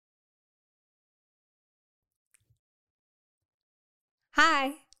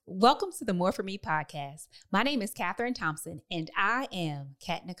Hi, welcome to the More For Me podcast. My name is Katherine Thompson, and I am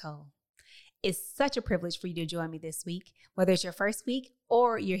Kat Nicole. It's such a privilege for you to join me this week, whether it's your first week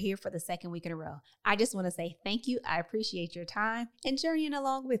or you're here for the second week in a row. I just want to say thank you. I appreciate your time and journeying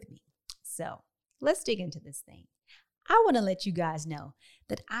along with me. So let's dig into this thing. I want to let you guys know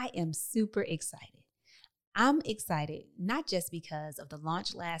that I am super excited. I'm excited not just because of the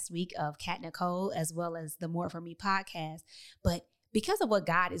launch last week of Kat Nicole as well as the More For Me podcast, but because of what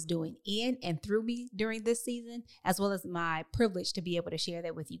God is doing in and through me during this season, as well as my privilege to be able to share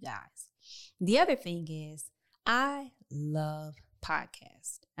that with you guys. The other thing is I love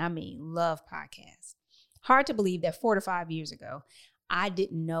podcasts. Love podcasts. Hard to believe that 4 to 5 years ago, I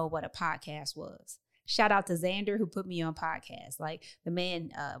didn't know what a podcast was. Shout out to Xander who put me on podcasts. Like the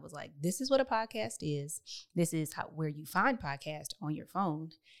man was like, this is what a podcast is. This is where you find podcasts on your phone.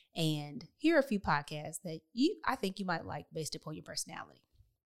 And here are a few podcasts that I think you might like based upon your personality.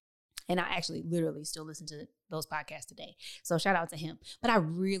 And I actually literally still listen to those podcasts today. So shout out to him. But I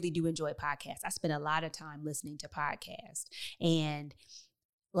really do enjoy podcasts. I spend a lot of time listening to podcasts. And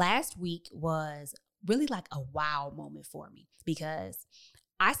last week was really like a wow moment for me because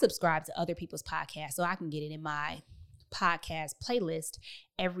I subscribe to other people's podcasts so I can get it in my podcast playlist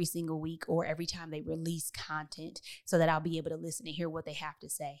every single week or every time they release content so that I'll be able to listen and hear what they have to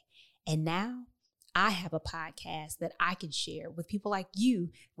say. And now I have a podcast that I can share with people like you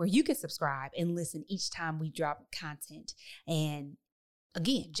where you can subscribe and listen each time we drop content. And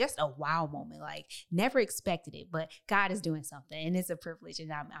again, just a wow moment, like never expected it, but God is doing something and it's a privilege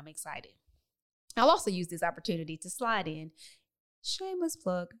and I'm excited. I'll also use this opportunity to slide in shameless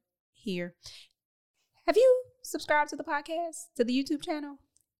plug here. Have you subscribed to the podcast, to the YouTube channel?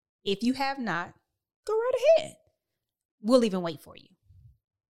 If you have not, go right ahead. We'll even wait for you.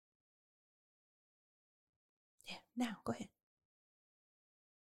 Yeah, now go ahead.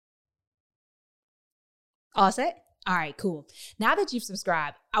 All set? All right, cool. Now that you've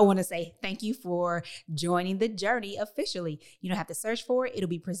subscribed, I want to say thank you for joining the journey officially. You don't have to search for it. It'll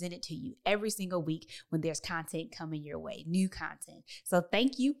be presented to you every single week when there's content coming your way, new content. So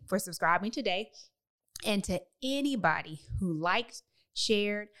thank you for subscribing today. And to anybody who liked,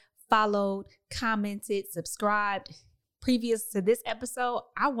 shared, followed, commented, subscribed previous to this episode,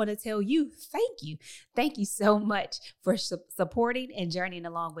 I want to tell you, thank you. Thank you so much for supporting and journeying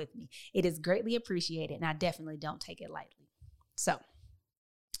along with me. It is greatly appreciated, and I definitely don't take it lightly. So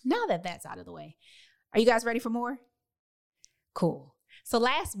now that that's out of the way, are you guys ready for more? Cool. So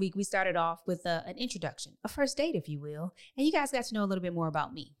last week, we started off with an introduction, a first date, if you will, and you guys got to know a little bit more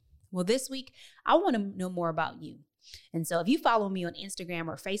about me. Well, this week, I want to know more about you. And so if you follow me on Instagram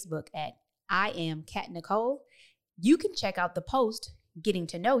or Facebook at I am Kat Nicole, you can check out the post, Getting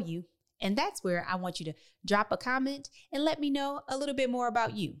to Know You, and that's where I want you to drop a comment and let me know a little bit more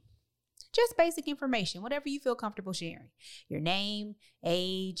about you. Just basic information, whatever you feel comfortable sharing. Your name,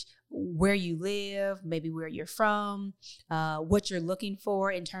 age, where you live, maybe where you're from, what you're looking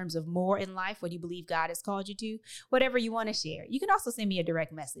for in terms of more in life, what you believe God has called you to, whatever you want to share. You can also send me a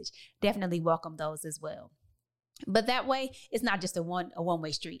direct message. Definitely welcome those as well. But that way, it's not just a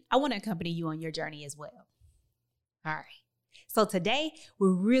one-way street. I want to accompany you on your journey as well. All right. So today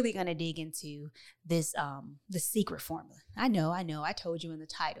we're really going to dig into this, the secret formula. I know. I told you in the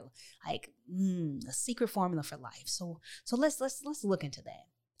title, like, a secret formula for life. So let's look into that.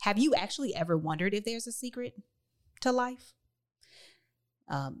 Have you actually ever wondered if there's a secret to life?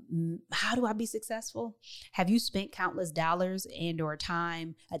 How do I be successful? Have you spent countless dollars and or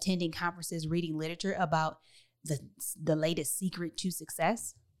time attending conferences, reading literature about the latest secret to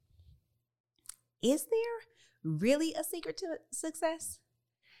success? Is there really a secret to success?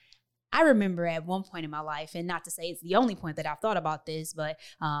 I remember at one point in my life, and not to say it's the only point that I've thought about this, but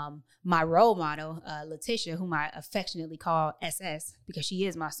my role model, Letitia, whom I affectionately call SS because she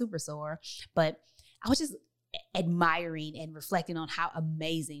is my super soar, but I was just admiring and reflecting on how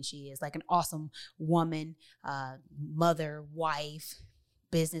amazing she is, like an awesome woman, mother, wife,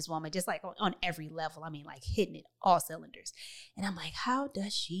 businesswoman, just like on every level. I mean, like hitting it all cylinders. And I'm like, how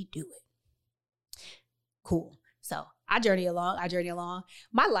does she do it? Cool. So I journey along.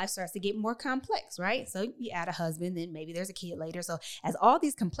 My life starts to get more complex, right? So you add a husband, then maybe there's a kid later. So as all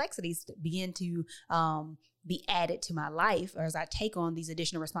these complexities begin to be added to my life, or as I take on these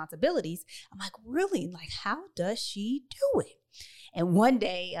additional responsibilities, I'm like, really? Like, how does she do it? And one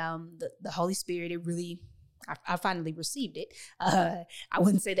day, the Holy Spirit, I finally received it. I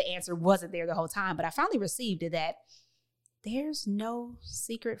wouldn't say the answer wasn't there the whole time, but I finally received it that there's no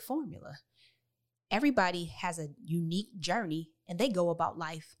secret formula. Everybody has a unique journey and they go about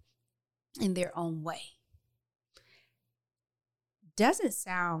life in their own way. doesn't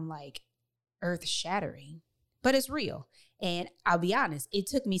sound like earth shattering, but it's real. And I'll be honest, it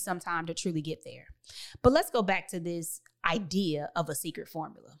took me some time to truly get there. But let's go back to this idea of a secret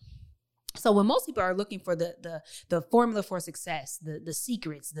formula. So when most people are looking for the formula for success, the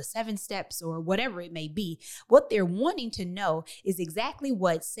secrets, the 7 steps, or whatever it may be, what they're wanting to know is exactly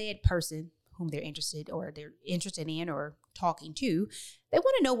what said person whom they're interested in or talking to, they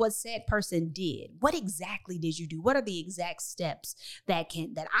want to know what said person did. What exactly did you do? What are the exact steps that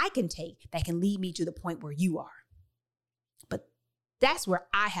I can take that can lead me to the point where you are? But that's where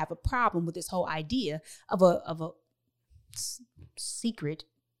I have a problem with this whole idea of a secret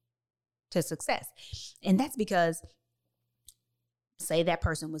to success. And that's because, say that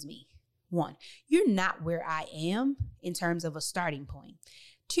person was me. 1, you're not where I am in terms of a starting point.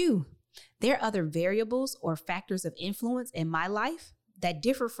 2, there are other variables or factors of influence in my life that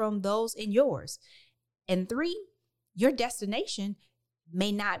differ from those in yours. And 3, your destination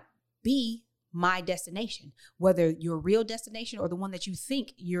may not be my destination, whether your real destination or the one that you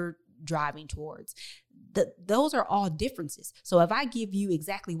think you're driving towards. Those are all differences. So if I give you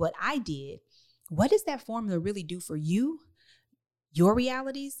exactly what I did, what does that formula really do for you, your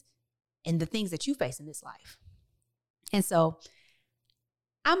realities, and the things that you face in this life? And so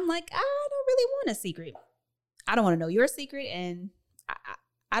I'm like, I don't really want a secret. I don't want to know your secret, and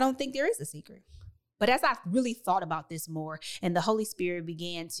I don't think there is a secret. But as I really thought about this more, and the Holy Spirit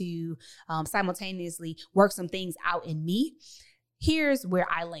began to simultaneously work some things out in me, here's where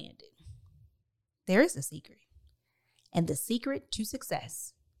I landed. There is a secret. And the secret to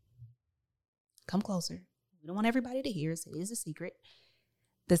success, come closer. We don't want everybody to hear us. It is a secret.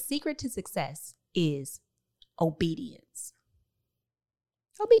 The secret to success is obedience.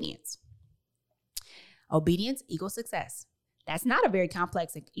 Obedience. Obedience equals success. That's not a very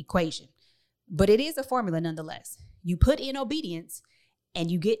complex equation, but it is a formula nonetheless. You put in obedience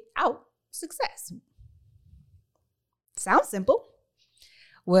and you get out success. Sounds simple.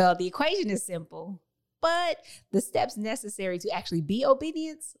 Well, the equation is simple, but the steps necessary to actually be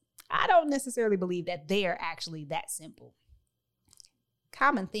obedience, I don't necessarily believe that they are actually that simple.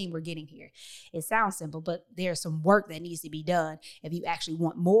 Common theme we're getting here. It sounds simple, but there's some work that needs to be done if you actually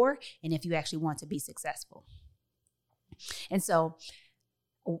want more and if you actually want to be successful. And so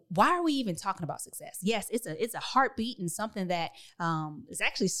why are we even talking about success? Yes, it's a heartbeat and something that is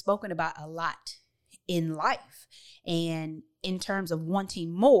actually spoken about a lot in life. And in terms of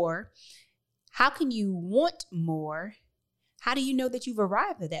wanting more, how can you want more? How do you know that you've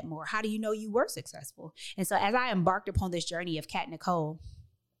arrived at that more? How do you know you were successful? And so as I embarked upon this journey of Kat Nicole,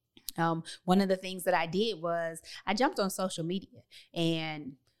 one of the things that I did was I jumped on social media.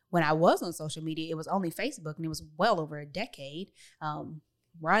 And when I was on social media, it was only Facebook, and it was well over a decade,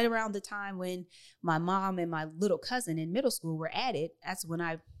 right around the time when my mom and my little cousin in middle school were at it. That's when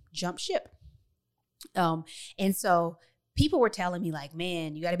I jumped ship. And so people were telling me like,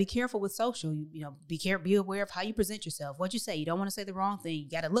 man, you got to be careful with social, be aware of how you present yourself, what you say. You don't want to say the wrong thing. You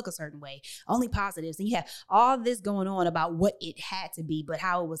got to look a certain way, only positives. And you have all this going on about what it had to be, but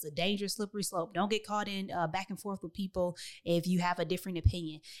how it was a dangerous, slippery slope. Don't get caught in back and forth with people if you have a different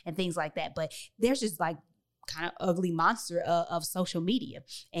opinion and things like that. But there's just like kind of ugly monster of social media.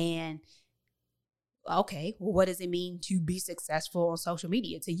 And okay, well, what does it mean to be successful on social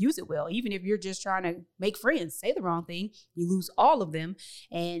media, to use it well? Even if you're just trying to make friends, say the wrong thing, you lose all of them.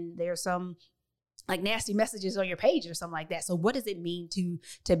 And there's some like nasty messages on your page or something like that. So what does it mean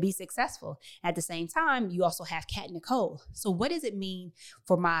to be successful? At the same time, you also have Kat Nicole. So what does it mean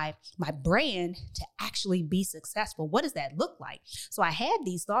for my brand to actually be successful? What does that look like? So I had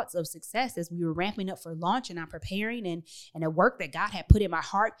these thoughts of success as we were ramping up for launch, and I'm preparing and a work that God had put in my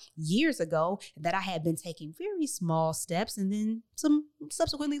heart years ago that I had been taking very small steps and then some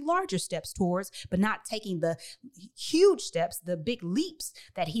subsequently larger steps towards, but not taking the huge steps, the big leaps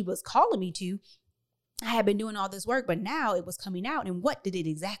that he was calling me to. I had been doing all this work, but now it was coming out. And what did it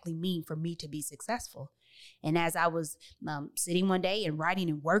exactly mean for me to be successful? And as I was sitting one day and writing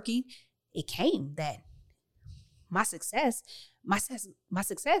and working, it came that my success,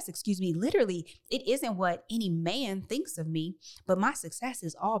 literally, it isn't what any man thinks of me, but my success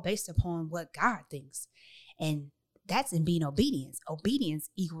is all based upon what God thinks. And that's in being obedience. Obedience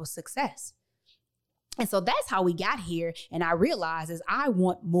equals success. And so that's how we got here. And I realized as I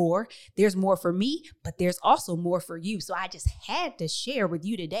want more, there's more for me, but there's also more for you. So I just had to share with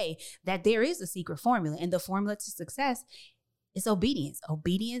you today that there is a secret formula, and the formula to success is obedience.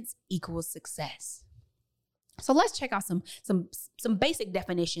 Obedience equals success. So let's check out some basic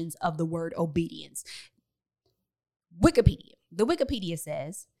definitions of the word obedience. Wikipedia. The Wikipedia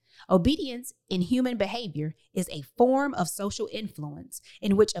says, Obedience in human behavior is a form of social influence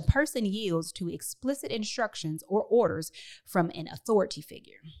in which a person yields to explicit instructions or orders from an authority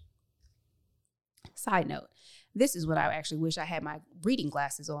figure. Side note, this is what I actually wish I had my reading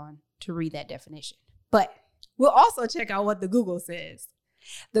glasses on to read that definition. But we'll also check out what the Google says.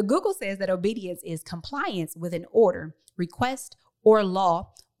 The Google says that obedience is compliance with an order, request, or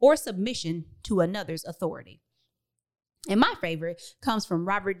law, or submission to another's authority. And my favorite comes from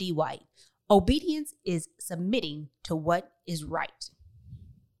Robert D. White. Obedience is submitting to what is right.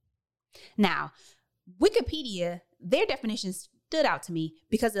 Now, Wikipedia, their definition stood out to me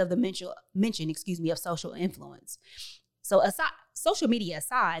because of the mention of social influence. So social media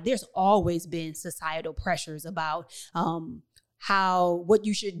aside, there's always been societal pressures about what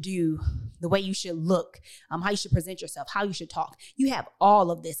you should do, the way you should look, how you should present yourself, how you should talk. You have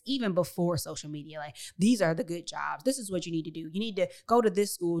all of this even before social media. Like, these are the good jobs. This is what you need to do. You need to go to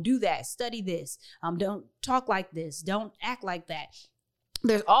this school, do that, study this. Don't talk like this. Don't act like that.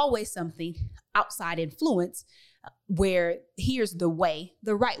 There's always something outside influence where here's the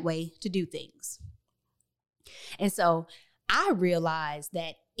right way to do things. And so I realized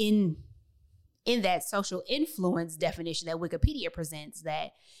that in that social influence definition that Wikipedia presents,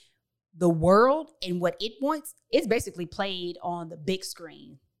 that the world and what it wants is basically played on the big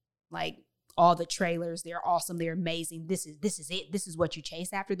screen. Like, all the trailers, they're awesome, they're amazing. This is it. This is what you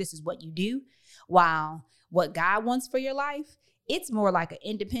chase after. This is what you do. While what God wants for your life, it's more like an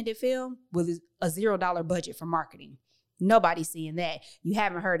independent film with a $0 budget for marketing. Nobody's seeing that. You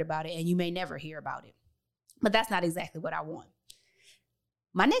haven't heard about it, and you may never hear about it. But that's not exactly what I want.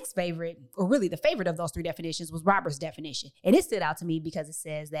 My next favorite, or really the favorite of those three definitions, was Robert's definition. And it stood out to me because it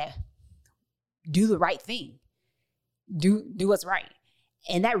says that do the right thing. Do what's right.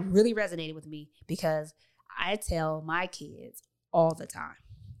 And that really resonated with me because I tell my kids all the time,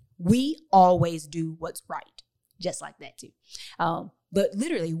 we always do what's right. Just like that too. But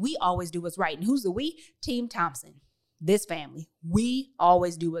literally, we always do what's right. And who's the we? Team Thompson. This family. We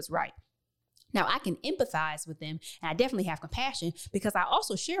always do what's right. Now, I can empathize with them, and I definitely have compassion because I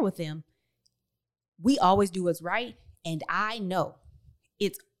also share with them, we always do what's right, and I know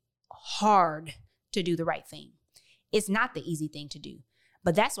it's hard to do the right thing. It's not the easy thing to do,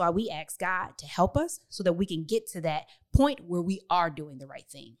 but that's why we ask God to help us so that we can get to that point where we are doing the right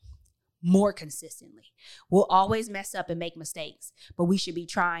thing more consistently. We'll always mess up and make mistakes, but we should be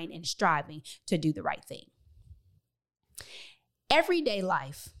trying and striving to do the right thing. Everyday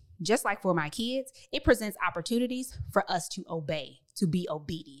life, just like for my kids, it presents opportunities for us to obey, to be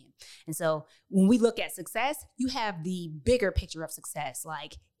obedient. And so when we look at success, you have the bigger picture of success.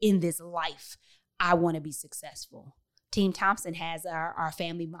 Like, in this life, I want to be successful. Team Thompson has our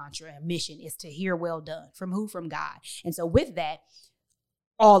family mantra and mission is to hear well done. From who? From God. And so with that,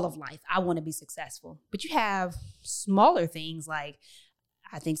 all of life, I want to be successful. But you have smaller things like,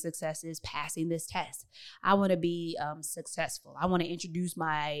 I think success is passing this test. I want to be successful. I want to introduce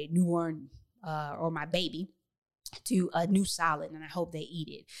my newborn or my baby to a new salad, and I hope they eat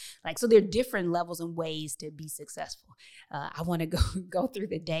it. Like, so there are different levels and ways to be successful. I want to go through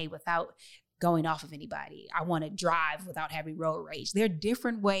the day without going off of anybody. I want to drive without having road rage. There are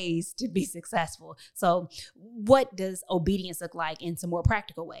different ways to be successful. So what does obedience look like in some more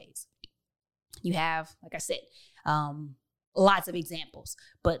practical ways? You have, like I said, lots of examples,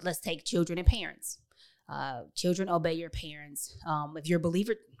 but let's take children and parents. Children, obey your parents. If you're a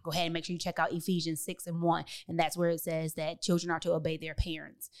believer, go ahead and make sure you check out Ephesians 6:1. And that's where it says that children are to obey their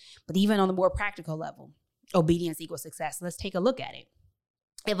parents. But even on the more practical level, obedience equals success. Let's take a look at it.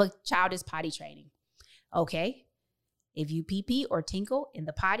 If a child is potty training, okay, if you pee pee or tinkle in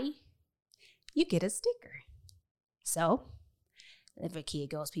the potty, you get a sticker. So if a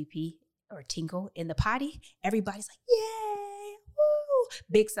kid goes pee pee or tinkle in the potty, everybody's like, yay, woo,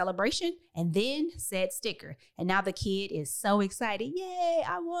 big celebration, and then said sticker. And now the kid is so excited, yay,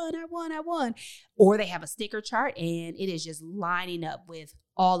 I won. Or they have a sticker chart and it is just lining up with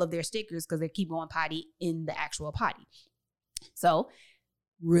all of their stickers because they keep going potty in the actual potty. So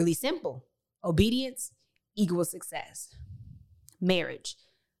really simple. Obedience equals success. Marriage.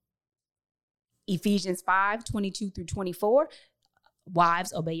 Ephesians 5:22-24.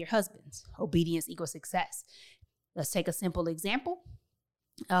 Wives, obey your husbands. Obedience equals success. Let's take a simple example.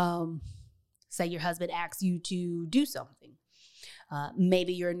 Say your husband asks you to do something.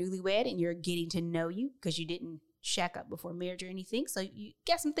 Maybe you're a newlywed and you're getting to know you because you didn't shack up before marriage or anything. So you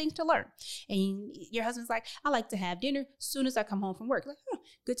got some things to learn. And your husband's like, I like to have dinner as soon as I come home from work. Like,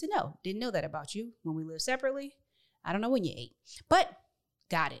 good to know. Didn't know that about you when we lived separately. I don't know when you ate, but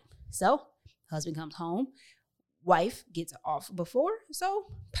got it. So husband comes home. wife gets off before, so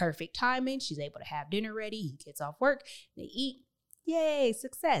perfect timing. She's able to have dinner ready. He gets off work. They eat. Yay,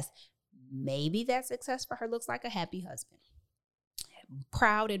 success. Maybe that success for her looks like a happy husband,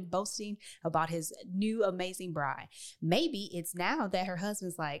 proud and boasting about his new amazing bride. Maybe it's now that her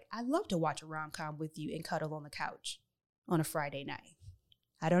husband's like, I'd love to watch a rom-com with you and cuddle on the couch on a Friday night.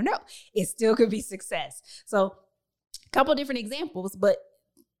 I don't know. It still could be success. So a couple different examples, but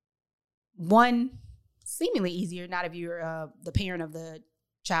one seemingly easier, not if you're the parent of the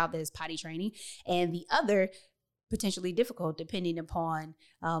child that is potty training, and the other potentially difficult depending upon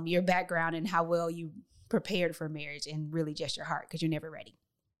your background and how well you prepared for marriage and really just your heart, because you're never ready.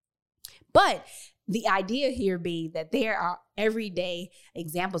 But the idea here being that there are everyday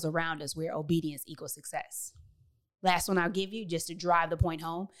examples around us where obedience equals success. Last one I'll give you, just to drive the point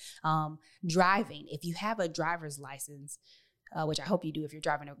home. Driving, if you have a driver's license, which I hope you do if you're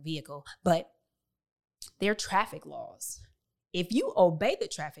driving a vehicle, but there are traffic laws. If you obey the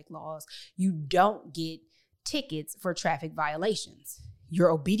traffic laws, you don't get tickets for traffic violations. Your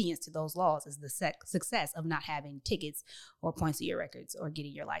obedience to those laws is the success of not having tickets or points to your records or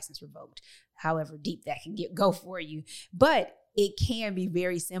getting your license revoked, however deep that can go for you. But it can be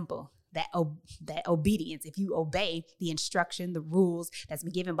very simple. That obedience, if you obey the instruction, the rules that's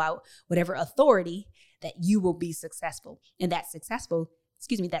been given by whatever authority, that you will be successful. And that success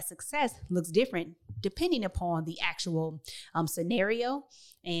looks different depending upon the actual scenario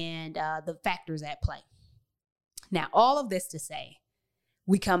and the factors at play. Now, all of this to say,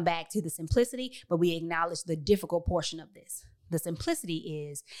 we come back to the simplicity, but we acknowledge the difficult portion of this. The simplicity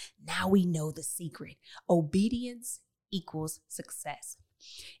is, now we know the secret. Obedience equals success.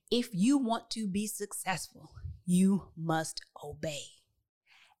 If you want to be successful, you must obey.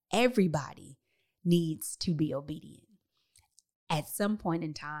 Everybody needs to be obedient at some point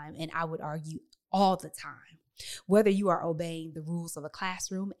in time, and I would argue all the time. Whether you are obeying the rules of a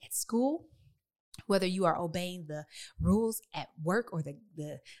classroom at school, whether you are obeying the rules at work or the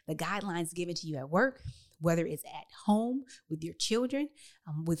guidelines given to you at work, whether it's at home with your children,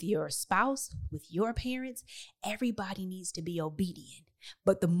 with your spouse, with your parents, everybody needs to be obedient.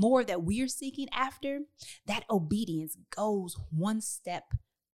 But the more that we're seeking after, that obedience goes one step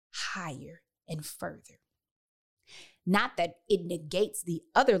higher and further. Not that it negates the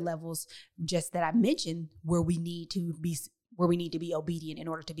other levels just that I mentioned where we need to be obedient in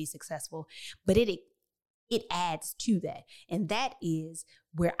order to be successful, but it adds to that. And that is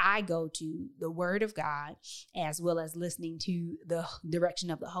where I go to the Word of God, as well as listening to the direction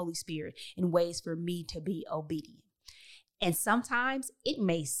of the Holy Spirit in ways for me to be obedient. And sometimes it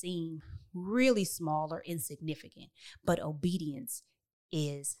may seem really small or insignificant, but obedience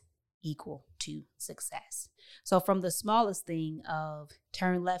is equal to success. So from the smallest thing of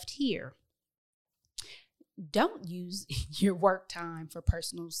turn left here, don't use your work time for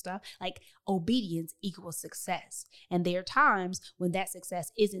personal stuff. Like, obedience equals success. And there are times when that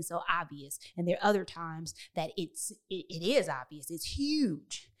success isn't so obvious. And there are other times that it is obvious. It's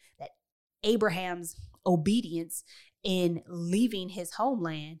huge. That Abraham's obedience in leaving his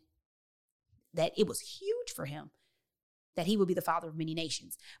homeland, that it was huge for him, that he would be the father of many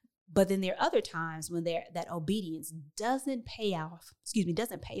nations. But then there are other times when that obedience doesn't pay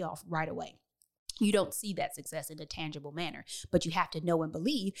off right away. You don't see that success in a tangible manner, but you have to know and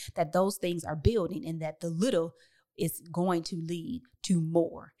believe that those things are building and that the little is going to lead to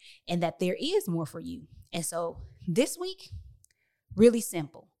more and that there is more for you. And so this week, really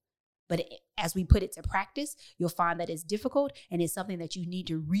simple. But as we put it to practice, you'll find that it's difficult and it's something that you need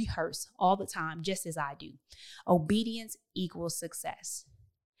to rehearse all the time, just as I do. Obedience equals success.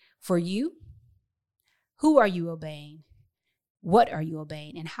 For you, who are you obeying? What are you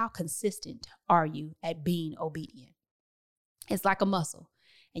obeying? And how consistent are you at being obedient? It's like a muscle,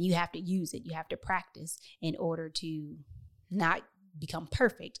 and you have to use it. You have to practice in order to not become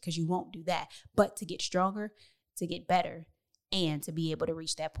perfect, because you won't do that, but to get stronger, to get better, and to be able to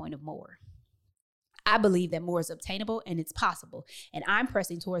reach that point of more. I believe that more is obtainable and it's possible. And I'm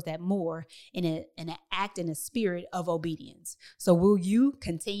pressing towards that more in an act and a spirit of obedience. So will you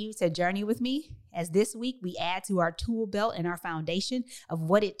continue to journey with me as this week we add to our tool belt and our foundation of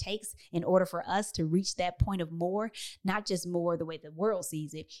what it takes in order for us to reach that point of more, not just more the way the world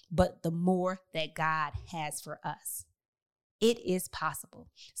sees it, but the more that God has for us. It is possible.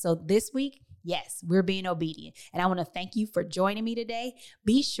 So this week, yes, we're being obedient. And I want to thank you for joining me today.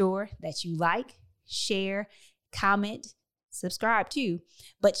 Be sure that you like, share, comment, subscribe too,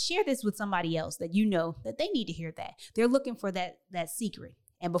 but share this with somebody else that you know that they need to hear that. They're looking for that secret.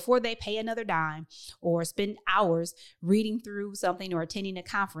 And before they pay another dime or spend hours reading through something or attending a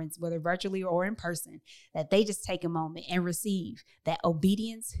conference, whether virtually or in person, that they just take a moment and receive that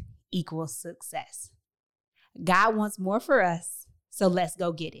obedience equals success. God wants more for us, so let's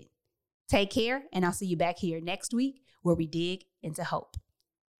go get it. Take care, and I'll see you back here next week where we dig into hope.